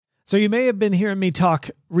So you may have been hearing me talk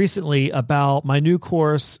recently about my new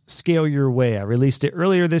course, Scale Your Way. I released it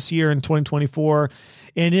earlier this year in 2024.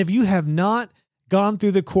 And if you have not gone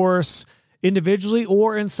through the course individually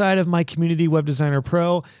or inside of my community, Web Designer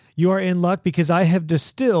Pro, you are in luck because I have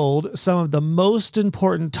distilled some of the most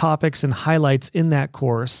important topics and highlights in that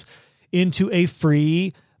course into a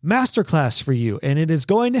free masterclass for you. And it is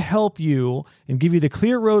going to help you and give you the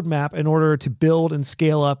clear roadmap in order to build and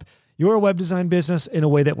scale up your web design business in a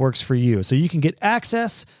way that works for you. So you can get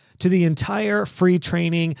access to the entire free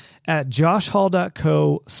training at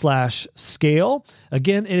joshhall.co/scale.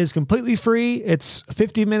 Again, it is completely free. It's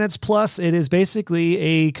 50 minutes plus. It is basically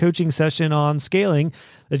a coaching session on scaling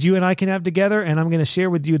that you and I can have together. And I'm going to share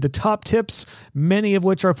with you the top tips, many of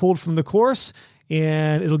which are pulled from the course.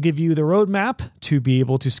 And it'll give you the roadmap to be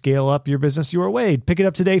able to scale up your business your way. Pick it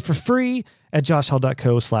up today for free at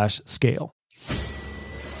joshhall.co/scale.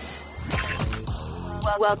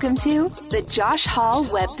 Welcome to the Josh Hall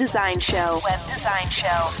Web Design Show.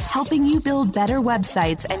 Helping you build better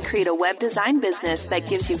websites and create a web design business that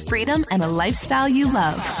gives you freedom and a lifestyle you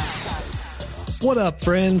love. What up,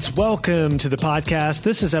 friends? Welcome to the podcast.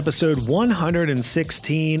 This is episode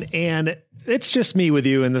 116, and it's just me with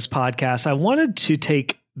you in this podcast. I wanted to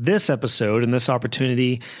take this episode and this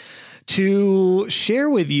opportunity to share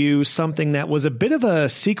with you something that was a bit of a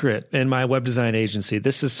secret in my web design agency.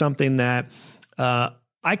 This is something that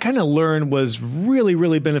I kind of learned was really,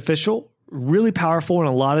 really beneficial, really powerful in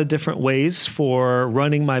a lot of different ways for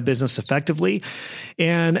running my business effectively.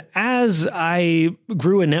 And as I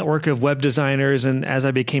grew a network of web designers and as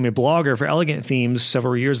I became a blogger for Elegant Themes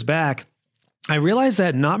several years back, I realized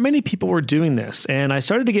that not many people were doing this. And I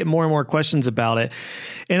started to get more and more questions about it.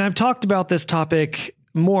 And I've talked about this topic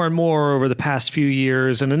more and more over the past few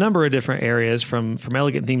years in a number of different areas, from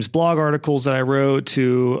Elegant Themes blog articles that I wrote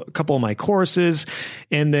to a couple of my courses.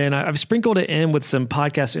 And then I've sprinkled it in with some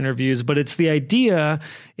podcast interviews, but it's the idea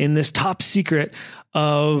in this top secret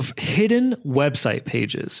of hidden website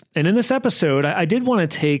pages. And in this episode, I did want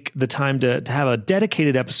to take the time to have a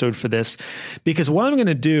dedicated episode for this, because what I'm going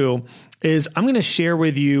to do is I'm going to share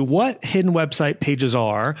with you what hidden website pages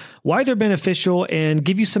are, why they're beneficial, and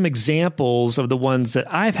give you some examples of the ones that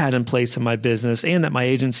I've had in place in my business and that my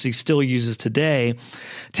agency still uses today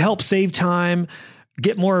to help save time,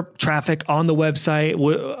 get more traffic on the website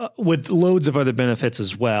with loads of other benefits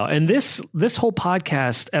as well. And this whole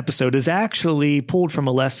podcast episode is actually pulled from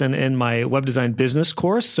a lesson in my web design business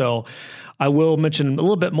course. So I will mention a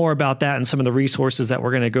little bit more about that and some of the resources that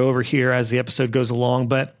we're going to go over here as the episode goes along.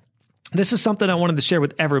 But this is something I wanted to share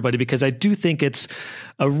with everybody because I do think it's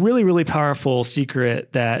a really, really powerful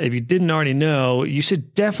secret that if you didn't already know, you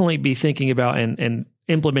should definitely be thinking about and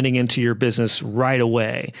implementing into your business right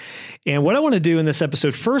away. And what I want to do in this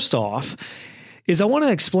episode, first off, is I want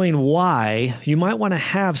to explain why you might want to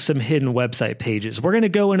have some hidden website pages. We're going to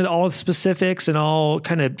go into all the specifics and I'll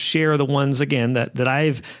kind of share the ones, again, that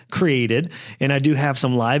I've created. And I do have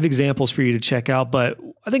some live examples for you to check out, but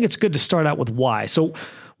I think it's good to start out with why. So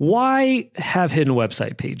why have hidden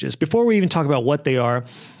website pages? Before we even talk about what they are,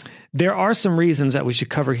 there are some reasons that we should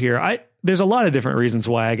cover here. There's a lot of different reasons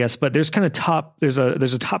why, I guess, but there's a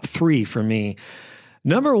top three for me.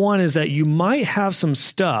 Number one is that you might have some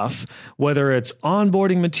stuff, whether it's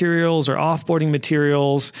onboarding materials or offboarding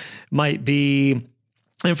materials, might be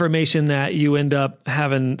information that you end up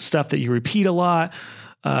having stuff that you repeat a lot,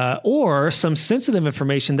 or some sensitive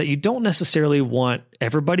information that you don't necessarily want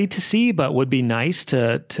everybody to see, but would be nice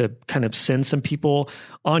to kind of send some people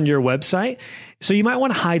on your website. So you might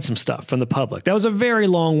want to hide some stuff from the public. That was a very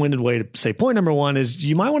long-winded way to say point number one is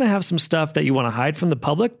you might want to have some stuff that you want to hide from the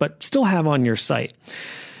public, but still have on your site.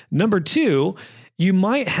 Number two, you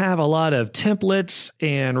might have a lot of templates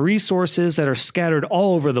and resources that are scattered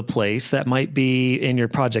all over the place that might be in your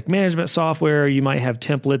project management software. You might have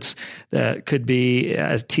templates that could be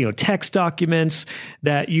as text documents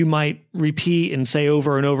that you might repeat and say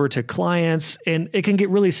over and over to clients, and it can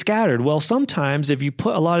get really scattered. Well, sometimes if you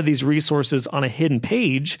put a lot of these resources on a hidden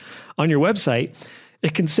page on your website,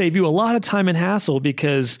 it can save you a lot of time and hassle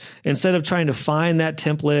because instead of trying to find that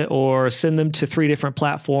template or send them to 3 different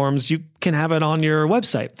platforms, you can have it on your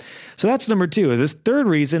website. So that's number two. This third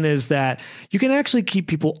reason is that you can actually keep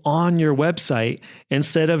people on your website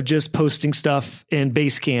instead of just posting stuff in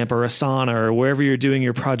Basecamp or Asana or wherever you're doing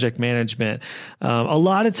your project management. A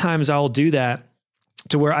lot of times I'll do that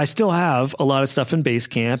to where I still have a lot of stuff in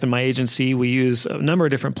Basecamp. In my agency, we use a number of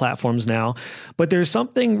different platforms now, but there's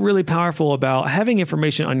something really powerful about having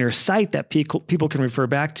information on your site that people can refer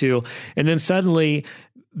back to. And then suddenly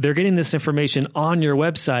they're getting this information on your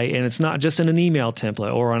website, and it's not just in an email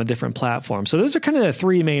template or on a different platform. So those are kind of the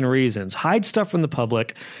three main reasons. Hide stuff from the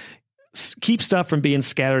public, keep stuff from being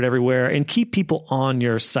scattered everywhere, and keep people on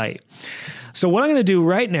your site. So what I'm going to do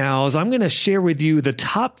right now is I'm going to share with you the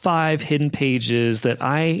top 5 hidden pages that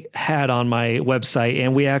I had on my website,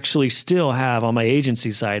 and we actually still have on my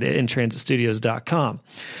agency site at intransitstudios.com.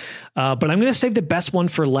 But I'm going to save the best one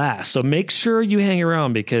for last. So make sure you hang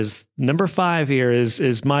around, because number 5 here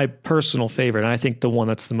is my personal favorite, and I think the one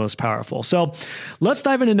that's the most powerful. So let's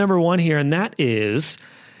dive into number 1 here, and that is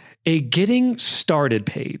a getting started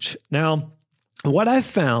page. Now, what I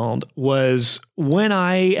found was when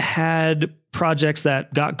I had projects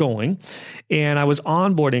that got going and I was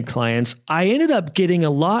onboarding clients, I ended up getting a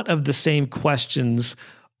lot of the same questions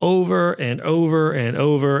over and over and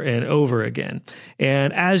over and over again.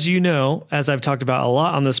 And as you know, as I've talked about a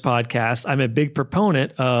lot on this podcast, I'm a big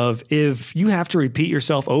proponent of, if you have to repeat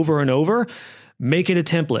yourself over and over, make it a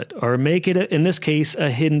template, or make it, in this case, a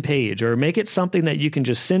hidden page, or make it something that you can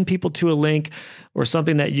just send people to a link, or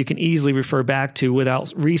something that you can easily refer back to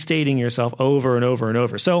without restating yourself over and over and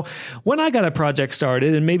over. So when I got a project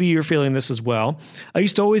started, and maybe you're feeling this as well, I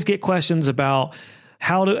used to always get questions about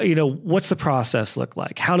what's the process look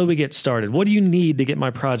like? How do we get started? What do you need to get my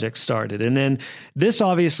project started? And then this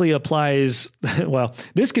obviously applies, well,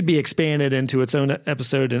 this could be expanded into its own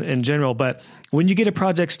episode in general, but when you get a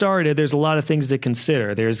project started, there's a lot of things to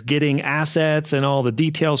consider. There's getting assets and all the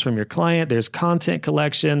details from your client. There's content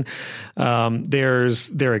collection. There's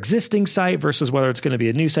their existing site versus whether it's going to be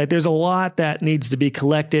a new site. There's a lot that needs to be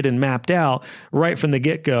collected and mapped out right from the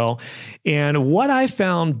get-go. And what I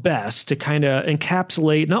found best to kind of encapsulate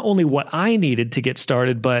not only what I needed to get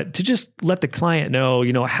started, but to just let the client know,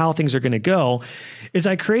 how things are going to go, is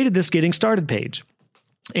I created this getting started page.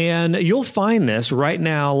 And you'll find this right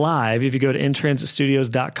now live if you go to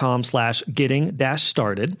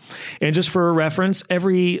intransitstudios.com/getting-started. And just for a reference,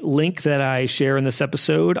 every link that I share in this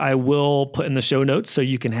episode, I will put in the show notes so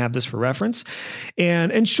you can have this for reference.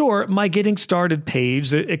 And in short, my getting started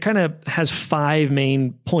page, it kind of has 5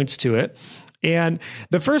 main points to it. And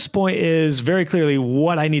the first point is very clearly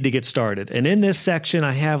what I need to get started. And in this section,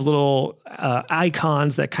 I have little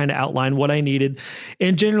icons that kind of outline what I needed.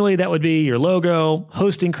 And generally, that would be your logo,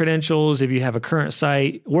 hosting credentials if you have a current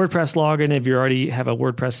site, WordPress login if you already have a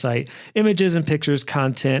WordPress site, images and pictures,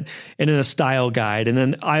 content, and then a style guide. And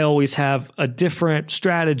then I always have a different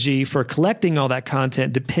strategy for collecting all that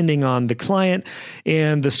content depending on the client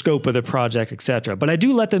and the scope of the project, etc. But I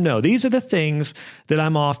do let them know these are the things that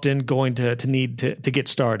I'm often going to need to get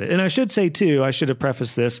started. And I should say too, I should have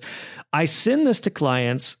prefaced this, I send this to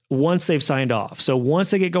clients once they've signed off. So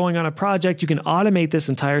once they get going on a project, you can automate this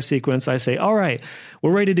entire sequence. I say, all right,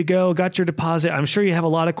 we're ready to go. Got your deposit. I'm sure you have a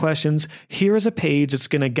lot of questions. Here is a page that's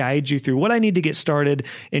going to guide you through what I need to get started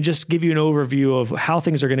and just give you an overview of how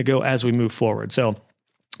things are going to go as we move forward. So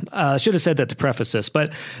I should have said that to preface this,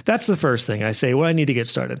 but that's the first thing I say, what I need to get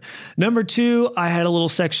started. Number 2, I had a little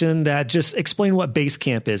section that just explained what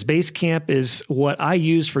Basecamp is. Basecamp is what I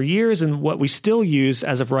used for years and what we still use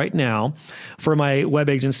as of right now for my web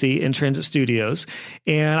agency, In Transit Studios.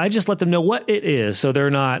 And I just let them know what it is, so they're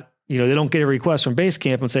not, they don't get a request from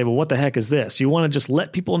Basecamp and say, well, what the heck is this? You want to just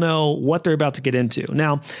let people know what they're about to get into.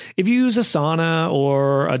 Now, if you use Asana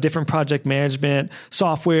or a different project management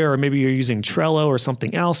software, or maybe you're using Trello or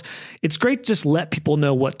something else, it's great to just let people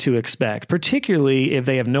know what to expect, particularly if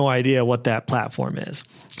they have no idea what that platform is.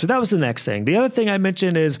 So that was the next thing. The other thing I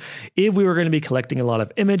mentioned is if we were going to be collecting a lot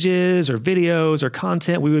of images or videos or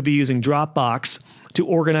content, we would be using Dropbox to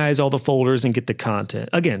organize all the folders and get the content.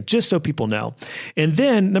 Again, just so people know. And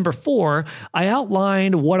then number 4, I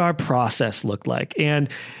outlined what our process looked like. And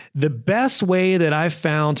the best way that I've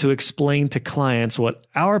found to explain to clients what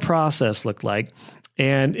our process looked like,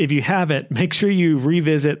 and if you haven't, make sure you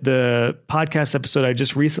revisit the podcast episode I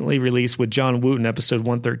just recently released with John Wooten, episode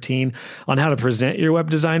 113, on how to present your web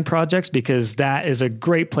design projects, because that is a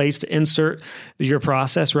great place to insert your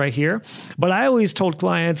process right here. But I always told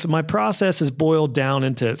clients my process is boiled down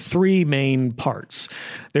into 3 main parts.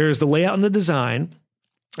 There's the layout and the design.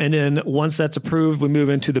 And then once that's approved, we move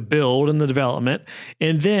into the build and the development.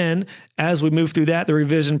 And then as we move through that, the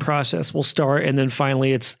revision process will start. And then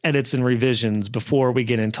finally, it's edits and revisions before we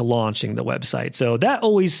get into launching the website. So that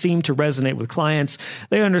always seemed to resonate with clients.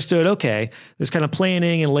 They understood, okay, there's kind of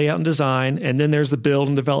planning and layout and design, and then there's the build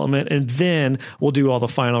and development, and then we'll do all the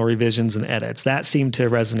final revisions and edits. That seemed to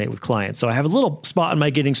resonate with clients. So I have a little spot on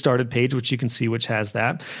my getting started page, which you can see, which has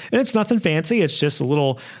that. And it's nothing fancy. It's just a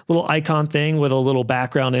little icon thing with a little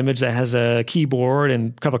background image that has a keyboard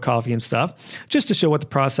and cup of coffee and stuff, just to show what the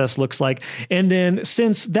process looks like. like. And then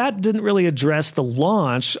since that didn't really address the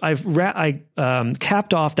launch, I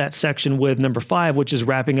capped off that section with number 5, which is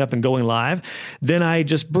wrapping up and going live. Then I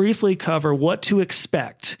just briefly cover what to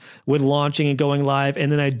expect with launching and going live.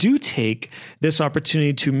 And then I do take this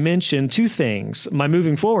opportunity to mention 2 things: my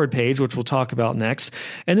moving forward page, which we'll talk about next.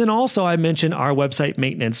 And then also I mention our website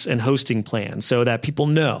maintenance and hosting plan so that people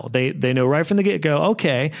know, they know right from the get-go,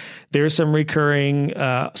 okay, there's some recurring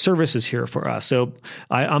services here for us. So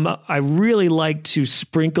I really like to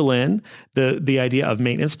sprinkle in the idea of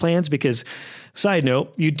maintenance plans, because side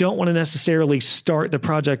note, you don't want to necessarily start the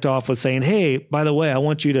project off with saying, hey, by the way, I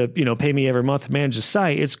want you to, pay me every month to manage the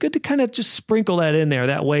site. It's good to kind of just sprinkle that in there.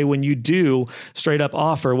 That way, when you do straight up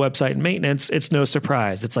offer website maintenance, it's no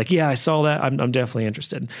surprise. It's like, yeah, I saw that. I'm definitely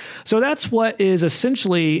interested. So that's what is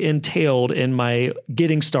essentially entailed in my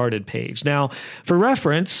getting started page. Now, for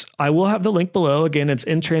reference, I will have the link below. Again, it's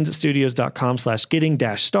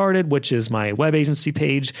intransitstudios.com/getting-started, which is my web agency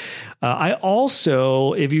page. I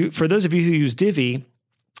also, for those of you who use Divi,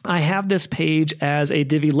 I have this page as a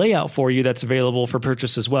Divi layout for you that's available for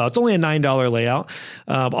purchase as well. It's only a $9 layout.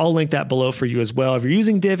 I'll link that below for you as well. If you're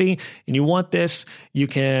using Divi and you want this, you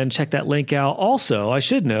can check that link out. Also, I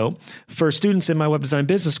should note, for students in my web design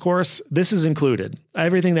business course, this is included.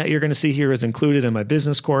 Everything that you're going to see here is included in my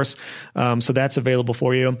business course. So that's available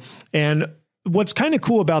for you. And what's kind of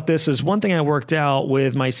cool about this is one thing I worked out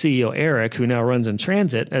with my CEO, Eric, who now runs In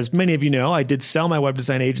Transit. As many of you know, I did sell my web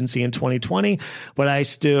design agency in 2020, but I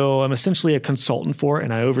still am essentially a consultant for it,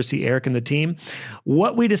 and I oversee Eric and the team.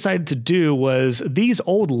 What we decided to do was these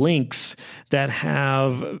old links that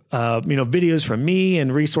have videos from me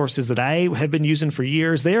and resources that I have been using for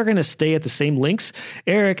years, they are going to stay at the same links.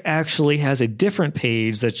 Eric actually has a different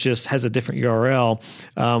page that just has a different URL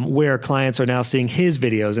where clients are now seeing his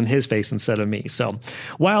videos and his face instead of me. So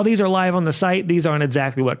while these are live on the site, these aren't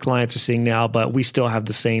exactly what clients are seeing now, but we still have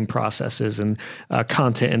the same processes and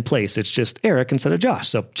content in place. It's just Eric instead of Josh.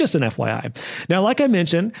 So just an FYI. Now, like I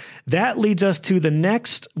mentioned, that leads us to the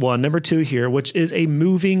next one, number 2 here, which is a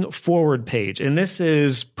moving forward page. And this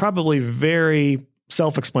is probably very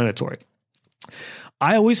self-explanatory.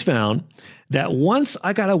 I always found that once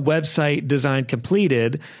I got a website design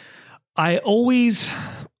completed, I always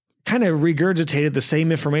kind of regurgitated the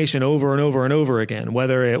same information over and over and over again,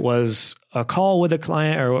 whether it was a call with a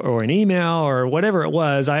client or an email or whatever it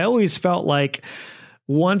was. I always felt like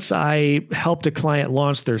once I helped a client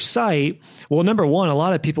launch their site, well, number one, a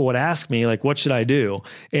lot of people would ask me, like, what should I do?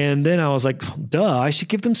 And then I was like, duh, I should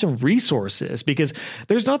give them some resources, because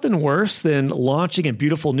there's nothing worse than launching a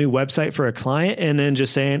beautiful new website for a client and then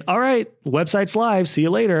just saying, all right, website's live, see you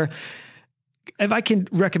later. If I can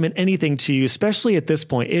recommend anything to you, especially at this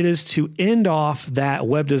point, it is to end off that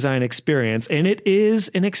web design experience. And it is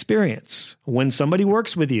an experience. When somebody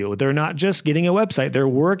works with you, they're not just getting a website, they're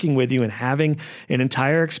working with you and having an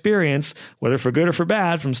entire experience, whether for good or for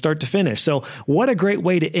bad, from start to finish. So what a great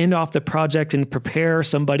way to end off the project and prepare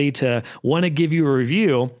somebody to want to give you a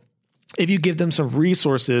review if you give them some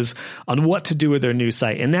resources on what to do with their new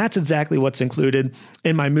site. And that's exactly what's included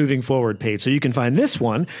in my moving forward page. So you can find this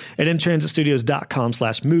one at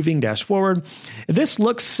intransitstudios.com/moving-forward. This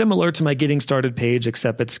looks similar to my getting started page,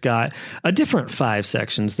 except it's got a different 5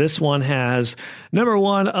 sections. This one has, number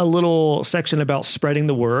 1, a little section about spreading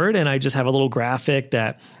the word. And I just have a little graphic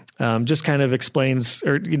that just kind of explains,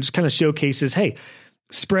 or just kind of showcases, hey,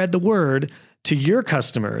 spread the word to your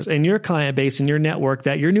customers and your client base and your network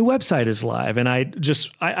that your new website is live. And I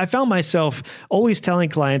found myself always telling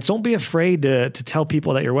clients, don't be afraid to tell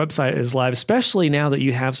people that your website is live, especially now that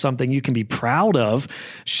you have something you can be proud of.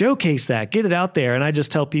 Showcase that, get it out there. And I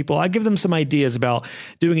just tell people, I give them some ideas about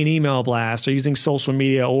doing an email blast or using social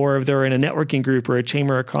media, or if they're in a networking group or a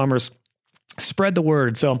chamber of commerce, spread the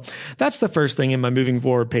word. So that's the first thing in my moving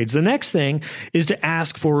forward page. The next thing is to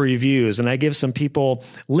ask for reviews. And I give some people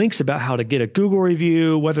links about how to get a Google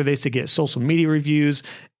review, whether they should get social media reviews,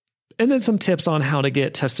 and then some tips on how to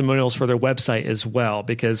get testimonials for their website as well,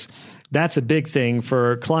 because that's a big thing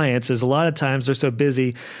for clients. Is a lot of times they're so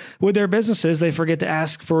busy with their businesses, they forget to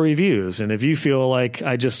ask for reviews. And if you feel like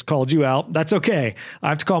I just called you out, that's okay. I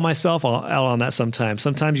have to call myself out on that sometimes.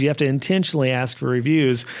 Sometimes you have to intentionally ask for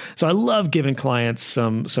reviews. So I love giving clients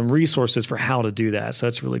some resources for how to do that. So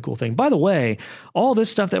that's a really cool thing. By the way, all this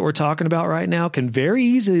stuff that we're talking about right now can very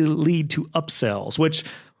easily lead to upsells, which,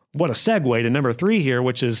 what a segue to number 3 here,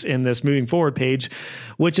 which is in this moving forward page,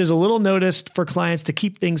 which is a little notice for clients to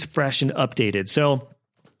keep things fresh and updated. So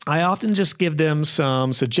I often just give them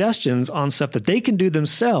some suggestions on stuff that they can do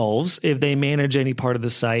themselves if they manage any part of the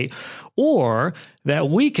site, or that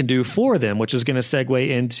we can do for them, which is going to segue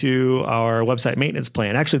into our website maintenance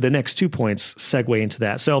plan. Actually, the next 2 points segue into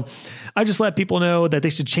that. So I just let people know that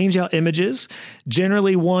they should change out images.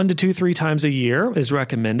 Generally 1 to 2, 3 times a year is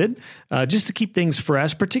recommended, just to keep things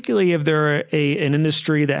fresh, particularly if they're an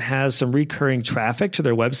industry that has some recurring traffic to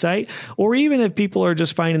their website, or even if people are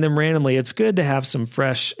just finding them randomly. It's good to have some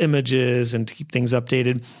fresh images and to keep things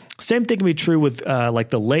updated. Same thing can be true with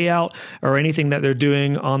like the layout or anything that they're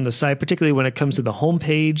doing on the site, particularly when it comes to the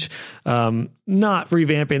homepage. Not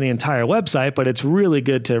revamping the entire website, but it's really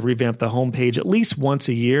good to revamp the homepage at least once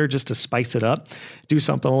a year just to spice it up, do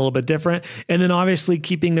something a little bit different. And then obviously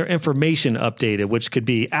keeping their information updated, which could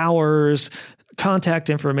be hours, contact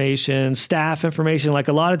information, staff information. Like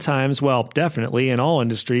a lot of times, well, definitely in all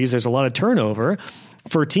industries, there's a lot of turnover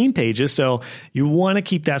for team pages. So you want to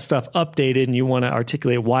keep that stuff updated and you want to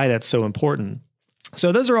articulate why that's so important.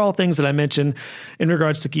 So those are all things that I mentioned in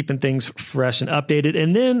regards to keeping things fresh and updated.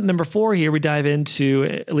 And then number 4 here, we dive into,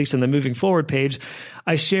 at least in the moving forward page,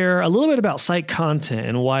 I share a little bit about site content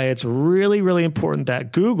and why it's really, really important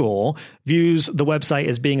that Google views the website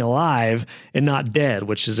as being alive and not dead,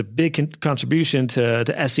 which is a big contribution to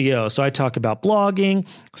SEO. So I talk about blogging,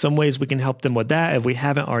 some ways we can help them with that if we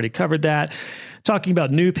haven't already covered that. Talking about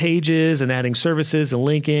new pages and adding services and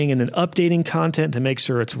linking and then updating content to make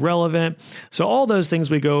sure it's relevant. So all those things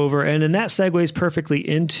we go over. And then that segues perfectly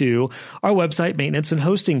into our website maintenance and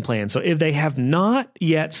hosting plan. So if they have not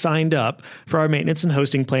yet signed up for our maintenance and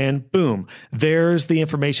hosting plan, boom, there's the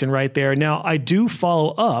information right there. Now, I do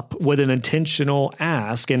follow up with an intentional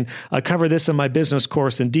ask, and I cover this in my business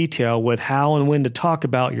course in detail with how and when to talk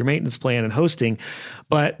about your maintenance plan and hosting.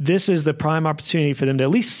 But this is the prime opportunity for them to at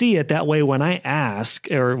least see it that way. When I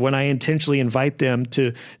ask or when I intentionally invite them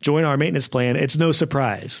to join our maintenance plan, it's no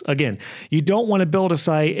surprise. Again, you don't want to build a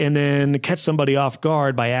site and then catch somebody off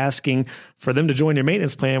guard by asking for them to join your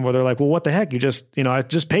maintenance plan where they're like, well, what the heck? I just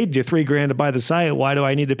paid you $3,000 to buy the site. Why do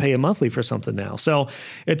I need to pay a monthly for something now? So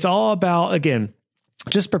it's all about, again,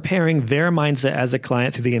 just preparing their mindset as a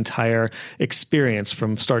client through the entire experience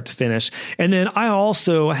from start to finish. And then I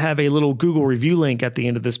also have a little Google review link at the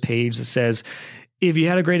end of this page that says, if you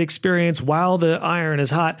had a great experience while the iron is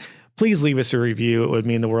hot, please leave us a review. It would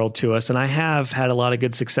mean the world to us. And I have had a lot of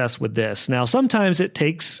good success with this. Now, sometimes it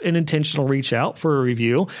takes an intentional reach out for a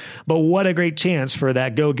review, but what a great chance for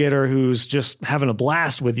that go-getter who's just having a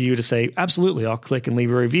blast with you to say, absolutely, I'll click and leave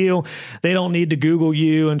a review. They don't need to Google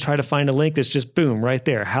you and try to find a link that's just boom, right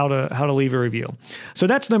there, how to leave a review. So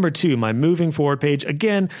that's number 2, my moving forward page.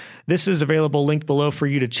 Again, this is available linked below for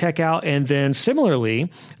you to check out. And then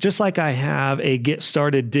similarly, just like I have a get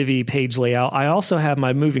started Divi page layout, I also have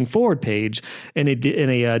my moving forward page in a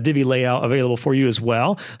Divi layout available for you as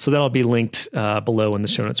well. So that'll be linked below in the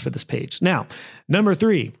show notes for this page. Now, number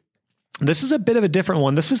 3, this is a bit of a different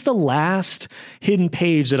one. This is the last hidden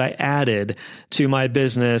page that I added to my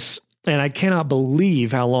business. And I cannot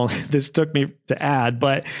believe how long this took me to add,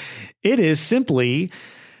 but it is simply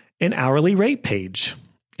an hourly rate page.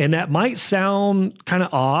 And that might sound kind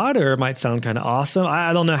of odd or it might sound kind of awesome.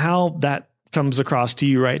 I don't know how that comes across to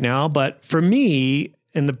you right now, but for me,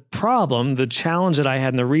 and the challenge that I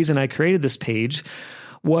had and the reason I created this page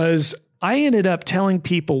was I ended up telling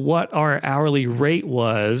people what our hourly rate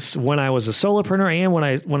was when I was a solopreneur and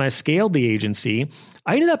when I scaled the agency.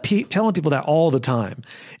 I ended up telling people that all the time,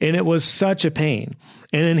 and it was such a pain.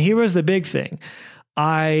 And then here was the big thing.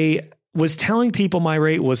 I was telling people my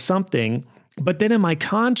rate was something, but then in my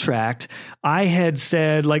contract, I had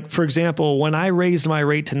said, like, for example, when I raised my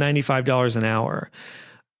rate to $95 an hour,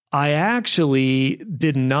 I actually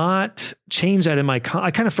did not change that in my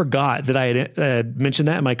I kind of forgot that I had mentioned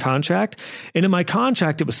that in my contract. And in my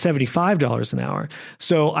contract, it was $75 an hour.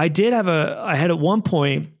 So I had at one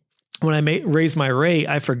point when I raised my rate,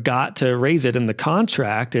 I forgot to raise it in the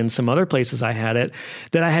contract, and some other places I had it,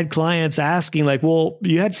 that I had clients asking like, well,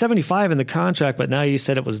 you had 75 in the contract, but now you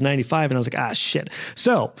said it was 95. And I was like, shit.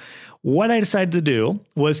 So what I decided to do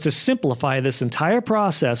was to simplify this entire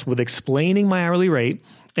process with explaining my hourly rate.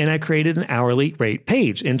 And I created an hourly rate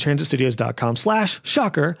page in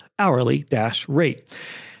transitstudios.com/shocker hourly-rate.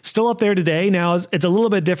 Still up there today. Now, it's a little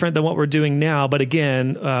bit different than what we're doing now. But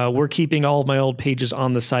again, we're keeping all of my old pages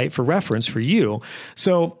on the site for reference for you.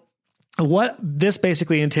 So what this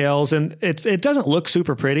basically entails, and it doesn't look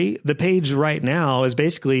super pretty. The page right now is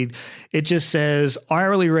basically, it just says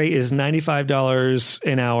hourly rate is $95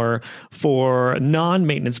 an hour for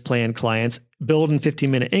non-maintenance plan clients, billed in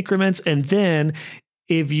 15-minute increments. And then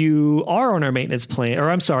if you are on our maintenance plan,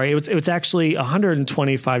 or I'm sorry, it's actually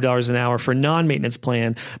 $125 an hour for non-maintenance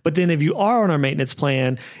plan. But then if you are on our maintenance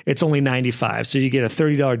plan, it's only $95. So you get a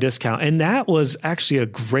 $30 discount. And that was actually a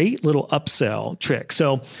great little upsell trick.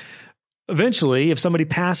 So eventually, if somebody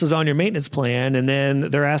passes on your maintenance plan and then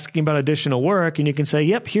they're asking about additional work, and you can say,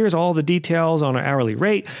 yep, here's all the details on our hourly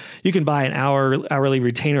rate. You can buy an hourly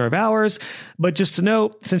retainer of ours. But just to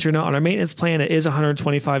note, since you're not on our maintenance plan, it is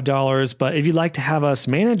 $125. But if you'd like to have us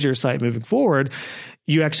manage your site moving forward,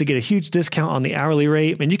 you actually get a huge discount on the hourly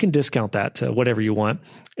rate, and you can discount that to whatever you want.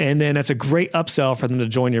 And then that's a great upsell for them to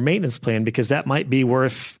join your maintenance plan, because that might be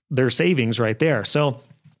worth their savings right there. So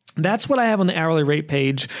that's what I have on the hourly rate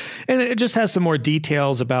page. And it just has some more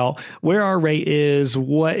details about where our rate is,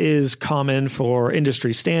 what is common for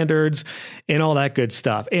industry standards, and all that good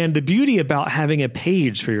stuff. And the beauty about having a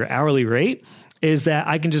page for your hourly rate is that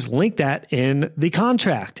I can just link that in the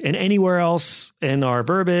contract, and anywhere else in our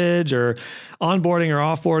verbiage or onboarding or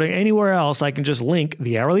offboarding, anywhere else, I can just link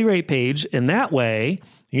the hourly rate page. And that way,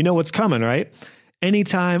 you know what's coming, right?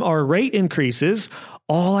 Anytime our rate increases,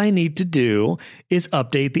 all I need to do is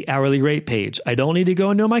update the hourly rate page. I don't need to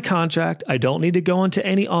go into my contract. I don't need to go into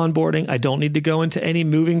any onboarding. I don't need to go into any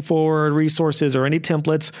moving forward resources or any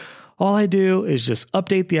templates. All I do is just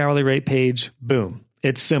update the hourly rate page. Boom.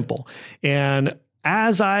 It's simple. And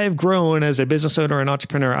as I've grown as a business owner and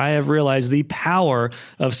entrepreneur, I have realized the power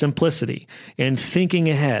of simplicity and thinking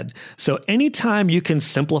ahead. So anytime you can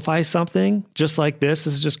simplify something just like this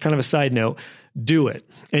is just kind of a side note, do it.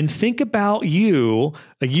 And think about you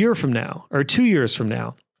a year from now or 2 years from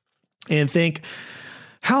now, and think,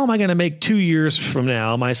 how am I going to make 2 years from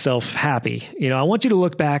now myself happy? I want you to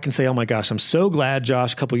look back and say, oh my gosh, I'm so glad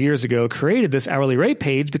Josh a couple years ago created this hourly rate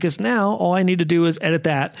page, because now all I need to do is edit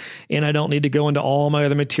that, and I don't need to go into all my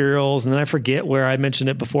other materials, and then I forget where I mentioned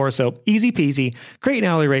it before. So easy peasy, create an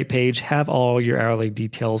hourly rate page, have all your hourly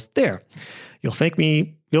details there. You'll thank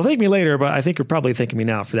me later, but I think you're probably thanking me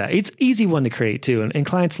now for that. It's easy one to create too, and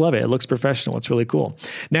clients love it. It looks professional. It's really cool.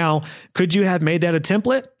 Now, could you have made that a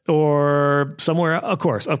template or somewhere? Of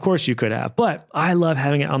course you could have, but I love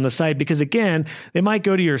having it on the site, because again, they might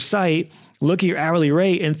go to your site, look at your hourly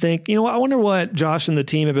rate and think, you know what, I wonder what Josh and the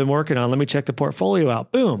team have been working on. Let me check the portfolio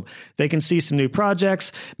out. Boom. They can see some new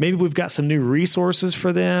projects. Maybe we've got some new resources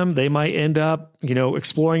for them. They might end up,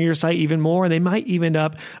 exploring your site even more. And they might even end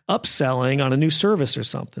up upselling on a new service or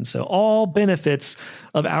something. So all benefits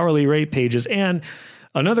of hourly rate pages. And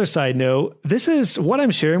another side note, this is what I'm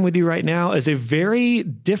sharing with you right now is a very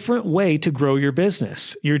different way to grow your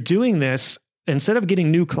business. You're doing this instead of getting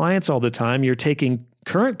new clients all the time. You're taking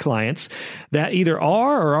current clients that either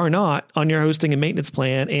are or are not on your hosting and maintenance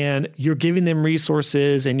plan, and you're giving them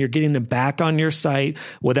resources and you're getting them back on your site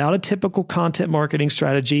without a typical content marketing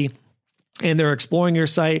strategy. And they're exploring your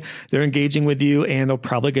site, they're engaging with you, and they're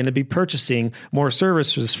probably going to be purchasing more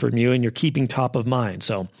services from you, and you're keeping top of mind.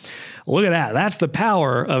 So look at that. That's the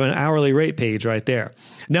power of an hourly rate page right there.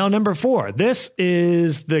 Now, number 4, this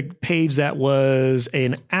is the page that was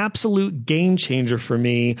an absolute game changer for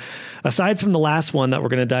me. Aside from the last one that we're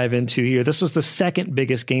going to dive into here, this was the second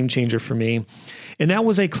biggest game changer for me, and that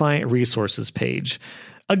was a client resources page.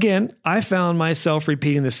 Again, I found myself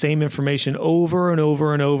repeating the same information over and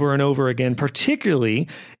over and over and over again, particularly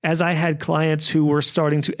as I had clients who were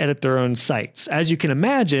starting to edit their own sites. As you can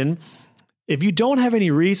imagine, if you don't have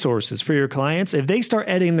any resources for your clients, if they start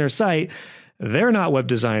editing their site, they're not web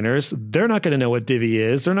designers. They're not going to know what Divi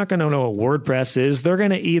is. They're not going to know what WordPress is. They're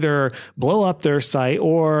going to either blow up their site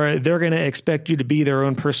or they're going to expect you to be their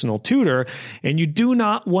own personal tutor. And you do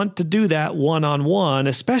not want to do that one-on-one,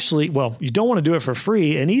 especially, you don't want to do it for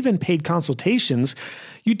free. And even paid consultations,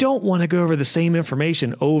 you don't want to go over the same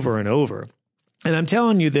information over and over. And I'm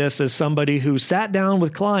telling you this as somebody who sat down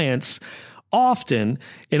with clients often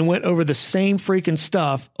and went over the same freaking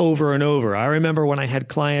stuff over and over. I remember when I had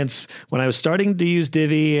clients, when I was starting to use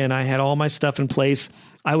Divi and I had all my stuff in place,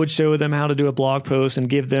 I would show them how to do a blog post and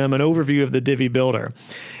give them an overview of the Divi Builder.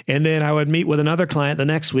 And then I would meet with another client the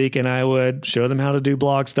next week and I would show them how to do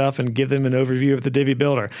blog stuff and give them an overview of the Divi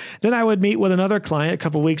Builder. Then I would meet with another client a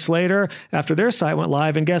couple weeks later after their site went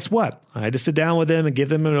live, and guess what? I had to sit down with them and give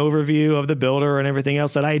them an overview of the builder and everything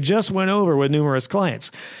else that I just went over with numerous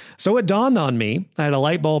clients. So it dawned on me, I had a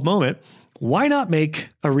light bulb moment. Why not make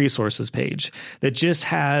a resources page that just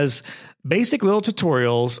has basic little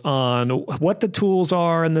tutorials on what the tools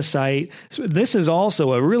are in the site. So this is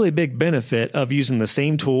also a really big benefit of using the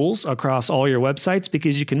same tools across all your websites,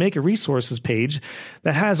 because you can make a resources page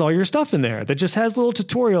that has all your stuff in there, that just has little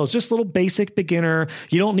tutorials, just little basic beginner.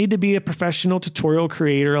 You don't need to be a professional tutorial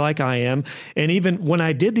creator like I am. And even when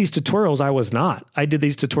I did these tutorials, I was not. I did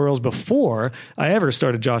these tutorials before I ever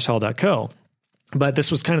started joshhall.co. But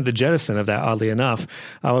this was kind of the jettison of that, oddly enough.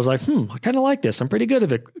 I was like, I kind of like this. I'm pretty good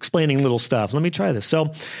at explaining little stuff. Let me try this.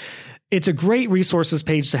 So it's a great resources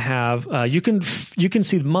page to have. You can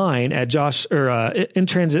see mine at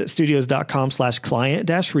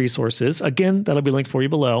intransitstudios.com/client-resources. Again, that'll be linked for you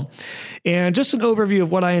below. And just an overview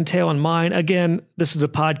of what I entail on mine. Again, this is a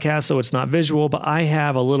podcast, so it's not visual, but I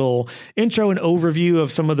have a little intro and overview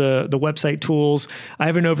of some of the website tools. I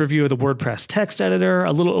have an overview of the WordPress text editor,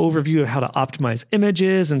 a little overview of how to optimize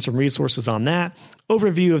images and some resources on that,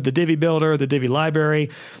 overview of the Divi Builder, the Divi library,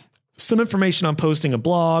 some information on posting a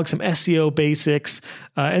blog, some SEO basics,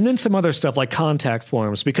 and then some other stuff like contact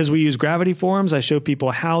forms. Because we use Gravity Forms, I show people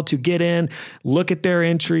how to get in, look at their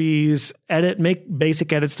entries, make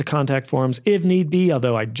basic edits to contact forms if need be,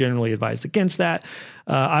 although I generally advise against that.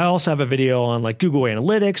 I also have a video on like Google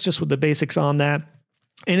Analytics, just with the basics on that.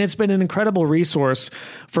 And it's been an incredible resource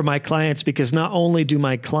for my clients, because not only do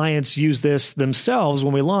my clients use this themselves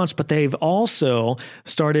when we launch, but they've also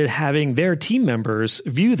started having their team members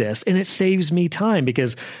view this. And it saves me time,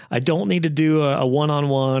 because I don't need to do a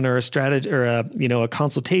one-on-one or a strategy or a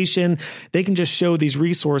consultation. They can just show these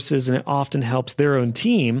resources, and it often helps their own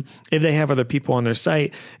team, if they have other people on their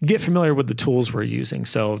site, get familiar with the tools we're using.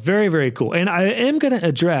 So very, very cool. And I am going to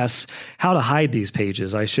address how to hide these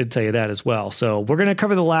pages. I should tell you that as well. So we're going to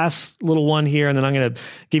cover the last little one here, and then I'm going to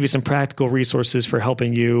give you some practical resources for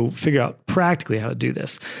helping you figure out practically how to do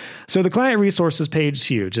this. So the client resources page is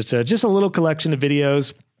huge. It's just a little collection of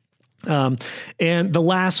videos. And the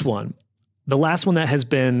last one that has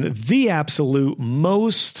been the absolute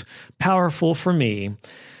most powerful for me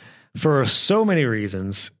for so many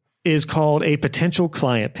reasons is called a potential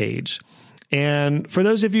client page. And for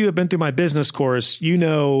those of you who have been through my business course,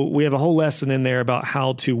 we have a whole lesson in there about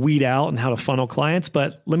how to weed out and how to funnel clients.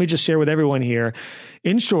 But let me just share with everyone here.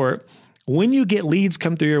 In short, when you get leads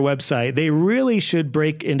come through your website, they really should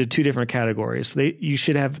break into two different categories. You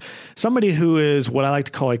should have somebody who is what I like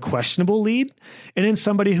to call a questionable lead, and then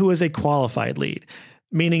somebody who is a qualified lead.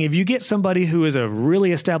 Meaning, if you get somebody who is a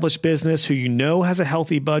really established business, who you know has a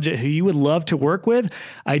healthy budget, who you would love to work with,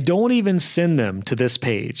 I don't even send them to this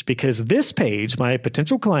page, because this page, my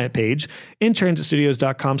potential client page,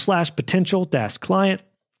 intransitstudios.com/potential-client,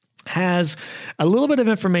 has a little bit of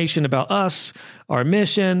information about us, our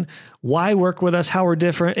mission, why work with us, how we're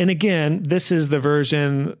different. And again, this is the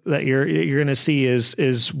version that you're going to see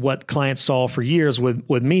is what clients saw for years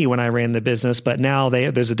with me when I ran the business. But now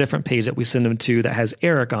there's a different page that we send them to that has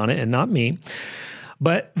Eric on it and not me.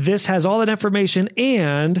 But this has all that information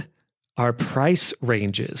and our price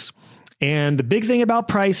ranges. And the big thing about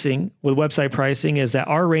pricing with website pricing is that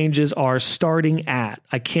our ranges are starting at.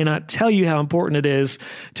 I cannot tell you how important it is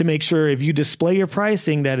to make sure if you display your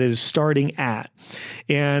pricing that is starting at.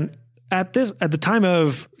 And at the time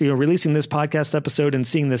of releasing this podcast episode and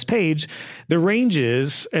seeing this page, the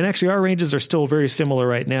ranges, and actually our ranges are still very similar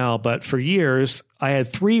right now, but for years I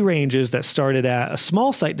had three ranges that started at a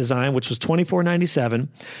small site design, which was $24.97,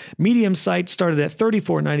 medium site started at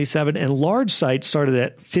 $34.97, and large site started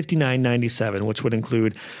at $59.97, which would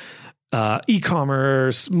include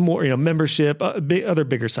e-commerce, more membership, other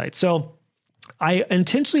bigger sites. So I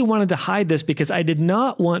intentionally wanted to hide this because I did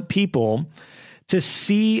not want people to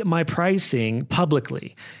see my pricing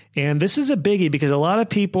publicly. And this is a biggie because a lot of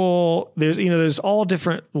people, there's all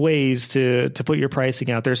different ways to put your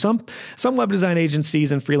pricing out there. Some web design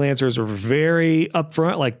agencies and freelancers are very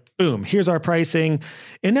upfront, like, boom, here's our pricing.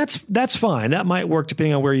 And that's fine. That might work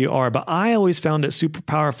depending on where you are. But I always found it super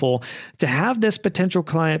powerful to have this potential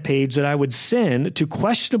client page that I would send to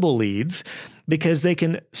questionable leads, because they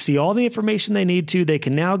can see all the information they need to. They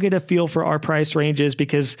can now get a feel for our price ranges,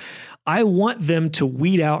 because I want them to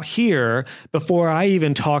weed out here before I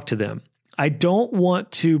even talk to them. I don't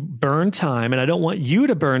want to burn time, and I don't want you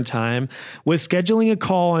to burn time with scheduling a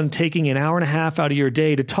call and taking an hour and a half out of your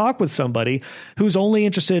day to talk with somebody who's only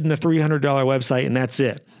interested in a $300 website and that's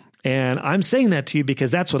it. And I'm saying that to you because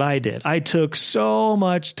that's what I did. I took so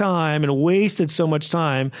much time and wasted so much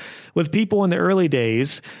time with people in the early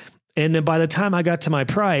days. And then by the time I got to my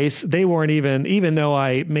price, they weren't even though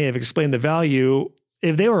I may have explained the value,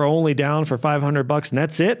 if they were only down for $500 and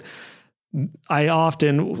that's it, I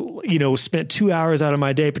often, spent 2 hours out of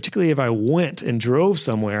my day, particularly if I went and drove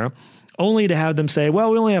somewhere, only to have them say,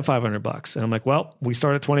 well, we only have $500. And I'm like, well, we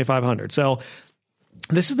start at $2,500. So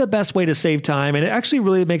this is the best way to save time. And it actually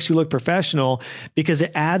really makes you look professional because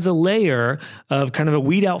it adds a layer of kind of a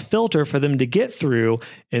weed out filter for them to get through.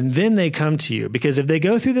 And then they come to you, because if they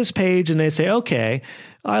go through this page and they say, okay,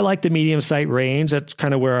 I like the medium site range, that's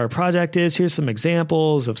kind of where our project is. Here's some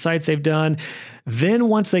examples of sites they've done. Then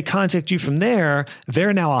once they contact you from there,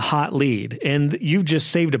 they're now a hot lead, and you've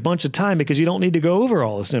just saved a bunch of time because you don't need to go over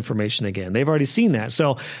all this information again. They've already seen that.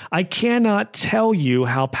 So I cannot tell you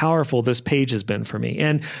how powerful this page has been for me.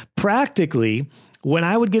 And practically, when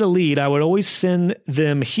I would get a lead, I would always send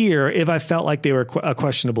them here if I felt like they were a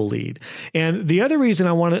questionable lead. And the other reason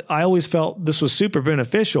I always felt this was super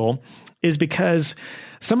beneficial is because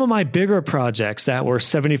some of my bigger projects that were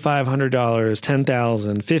 $7,500, $10,000,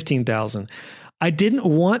 $15,000, I didn't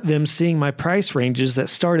want them seeing my price ranges that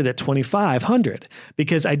started at $2,500,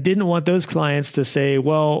 because I didn't want those clients to say,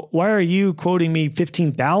 well, why are you quoting me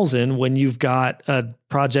 $15,000 when you've got a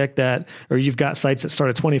project or you've got sites that start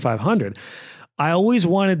at $2,500? I always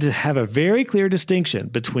wanted to have a very clear distinction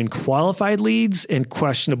between qualified leads and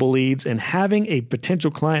questionable leads, and having a potential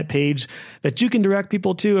client page that you can direct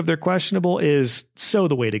people to if they're questionable is so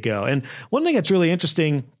the way to go. And one thing that's really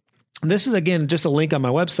interesting, this is, again, just a link on my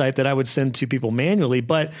website that I would send to people manually,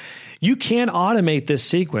 but you can automate this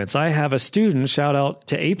sequence. I have a student, shout out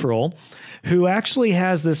to April, who actually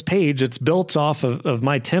has this page that's built off of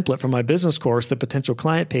my template from my business course, the potential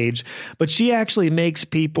client page, but she actually makes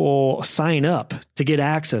people sign up to get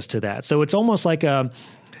access to that. So it's almost like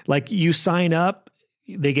you sign up,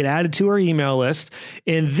 they get added to our email list,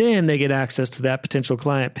 and then they get access to that potential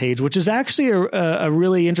client page, which is actually a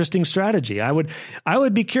really interesting strategy. I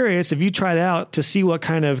would be curious if you tried out to see what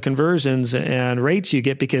kind of conversions and rates you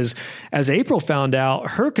get, because as April found out,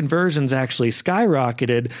 her conversions actually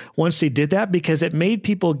skyrocketed once she did that, because it made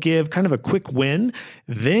people give kind of a quick win,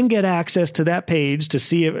 then get access to that page to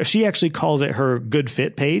see if she actually calls it her good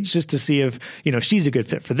fit page, just to see if, she's a good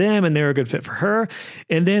fit for them and they're a good fit for her.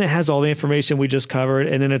 And then it has all the information we just covered.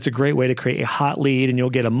 And then it's a great way to create a hot lead, and you'll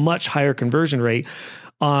get a much higher conversion rate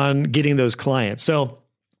on getting those clients. So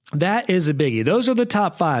that is a biggie. Those are the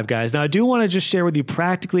top 5, guys. Now, I do want to just share with you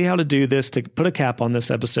practically how to do this to put a cap on this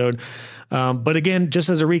episode. But again, just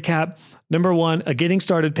as a recap, number 1, a getting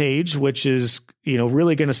started page, which is,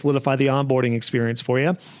 really going to solidify the onboarding experience for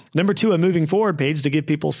you. Number 2, a moving forward page to give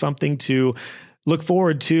people something to look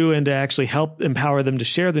forward to and to actually help empower them to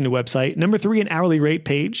share the new website. Number 3, an hourly rate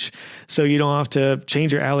page, so you don't have to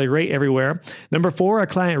change your hourly rate everywhere. Number 4, a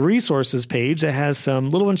client resources page that has some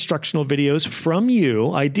little instructional videos from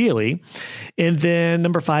you, ideally. And then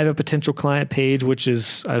number 5, a potential client page, which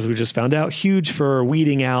is, as we just found out, huge for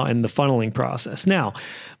weeding out and the funneling process. Now,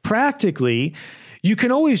 practically, you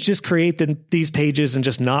can always just create these pages and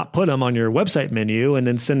just not put them on your website menu and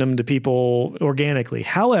then send them to people organically.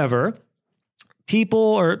 However,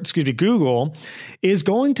 Google is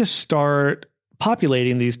going to start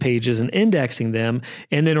populating these pages and indexing them,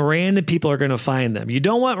 and then random people are going to find them. You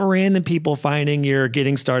don't want random people finding your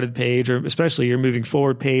getting started page, or especially your moving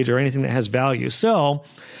forward page, or anything that has value. So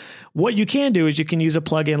what you can do is you can use a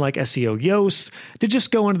plugin like SEO Yoast to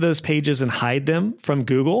just go into those pages and hide them from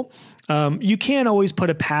Google. You can't always put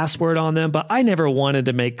a password on them, but I never wanted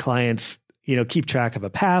to make clients keep track of a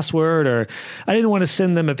password, or I didn't want to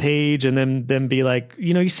send them a page and then be like,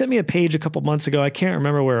 you sent me a page a couple months ago. I can't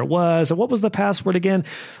remember where it was. What was the password again?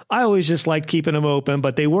 I always just liked keeping them open,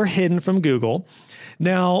 but they were hidden from Google.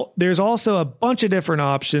 Now, there's also a bunch of different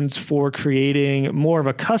options for creating more of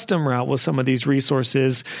a custom route with some of these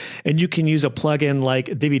resources. And you can use a plugin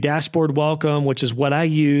like Divi Dashboard Welcome, which is what I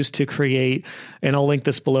use to create, and I'll link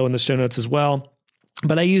this below in the show notes as well.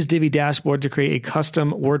 But I use Divi Dashboard to create a custom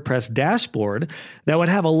WordPress dashboard that would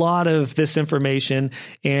have a lot of this information.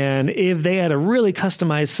 And if they had a really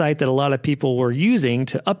customized site that a lot of people were using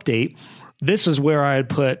to update, this is where I'd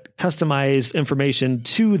put customized information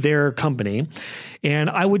to their company. And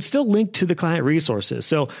I would still link to the client resources.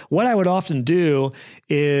 So what I would often do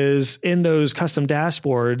is in those custom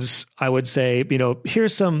dashboards, I would say,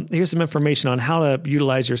 here's some information on how to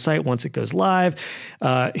utilize your site once it goes live.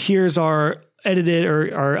 Here's our edited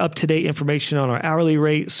or up-to-date information on our hourly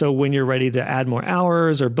rate. So when you're ready to add more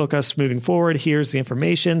hours or book us moving forward, here's the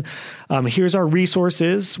information. Here's our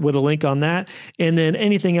resources with a link on that. And then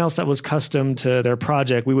anything else that was custom to their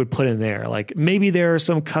project, we would put in there. Like maybe there are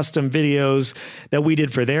some custom videos that we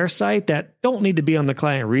did for their site that don't need to be on the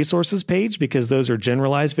client resources page because those are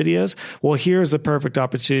generalized videos. Well, here's a perfect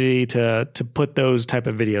opportunity to put those type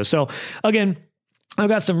of videos. So again, I've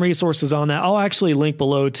got some resources on that. I'll actually link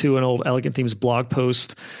below to an old Elegant Themes blog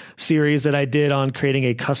post series that I did on creating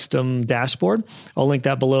a custom dashboard. I'll link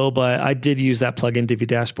that below, but I did use that plugin, Divi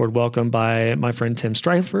Dashboard Welcome, by my friend Tim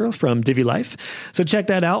Streifer from Divi Life. So check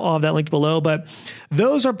that out. I'll have that link below. But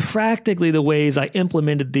those are practically the ways I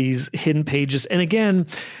implemented these hidden pages. And again,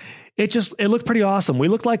 it looked pretty awesome. We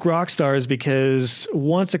looked like rock stars because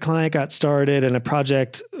once a client got started and a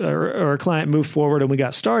project or a client moved forward and we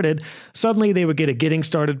got started, suddenly they would get a getting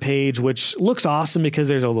started page, which looks awesome because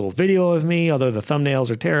there's a little video of me, although the thumbnails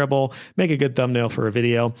are terrible. Make a good thumbnail for a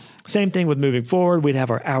video. Same thing with moving forward. We'd have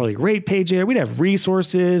our hourly rate page there. We'd have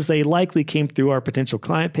resources. They likely came through our potential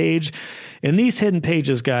client page. And these hidden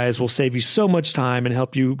pages, guys, will save you so much time and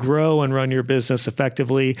help you grow and run your business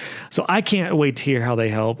effectively. So I can't wait to hear how they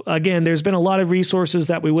help. Again, there's been a lot of resources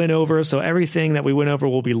that we went over. So everything that we went over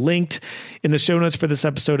will be linked in the show notes for this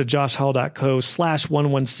episode at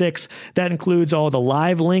joshhall.co/116. That includes all the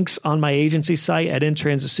live links on my agency site at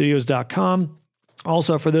intransitstudios.com.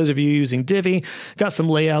 Also, for those of you using Divi, got some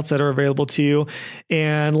layouts that are available to you.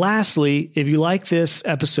 And lastly, if you like this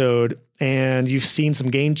episode and you've seen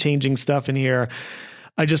some game-changing stuff in here,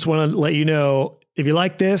 I just want to let you know, if you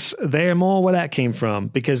like this, there more where that came from,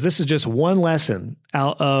 because this is just one lesson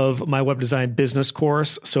out of my web design business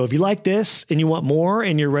course. So if you like this and you want more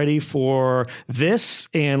and you're ready for this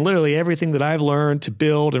and literally everything that I've learned to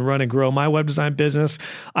build and run and grow my web design business,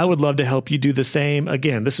 I would love to help you do the same.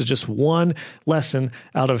 Again, this is just one lesson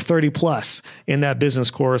out of 30 plus in that business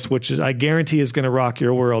course, which is, I guarantee, is going to rock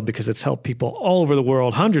your world because it's helped people all over the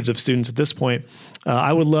world, hundreds of students at this point.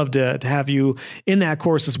 I would love to have you in that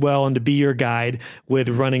course as well and to be your guide with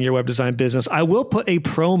running your web design business. I will put a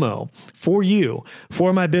promo for you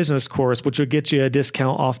for my business course, which will get you a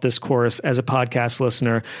discount off this course as a podcast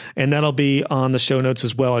listener. And that'll be on the show notes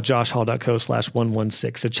as well at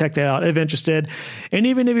joshhall.co/116. So check that out if interested. And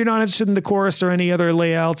even if you're not interested in the course or any other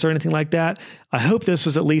layouts or anything like that, I hope this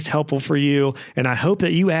was at least helpful for you. And I hope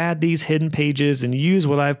that you add these hidden pages and use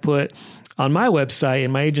what I've put on my website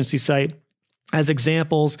and my agency site as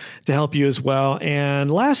examples to help you as well. And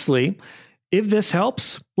lastly, if this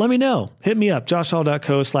helps, let me know. Hit me up,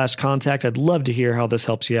 joshhall.co/contact. I'd love to hear how this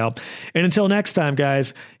helps you out. And until next time,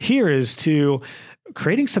 guys, here is to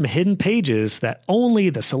creating some hidden pages that only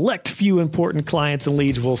the select few important clients and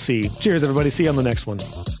leads will see. Cheers, everybody. See you on the next one.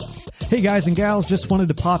 Hey guys and gals, just wanted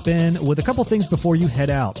to pop in with a couple things before you head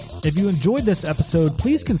out. If you enjoyed this episode,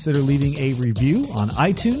 please consider leaving a review on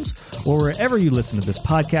iTunes or wherever you listen to this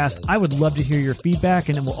podcast. I would love to hear your feedback,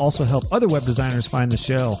 and it will also help other web designers find the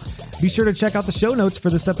show. Be sure to check out the show notes for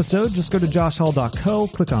this episode. Just go to joshhall.co,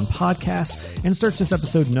 click on podcasts, and search this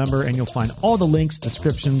episode number, and you'll find all the links,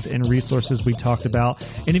 descriptions, and resources we talked about.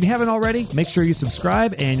 And if you haven't already, make sure you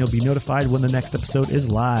subscribe, and you'll be notified when the next episode is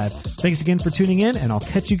live. Thanks again for tuning in, and I'll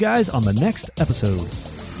catch you guys on the next episode.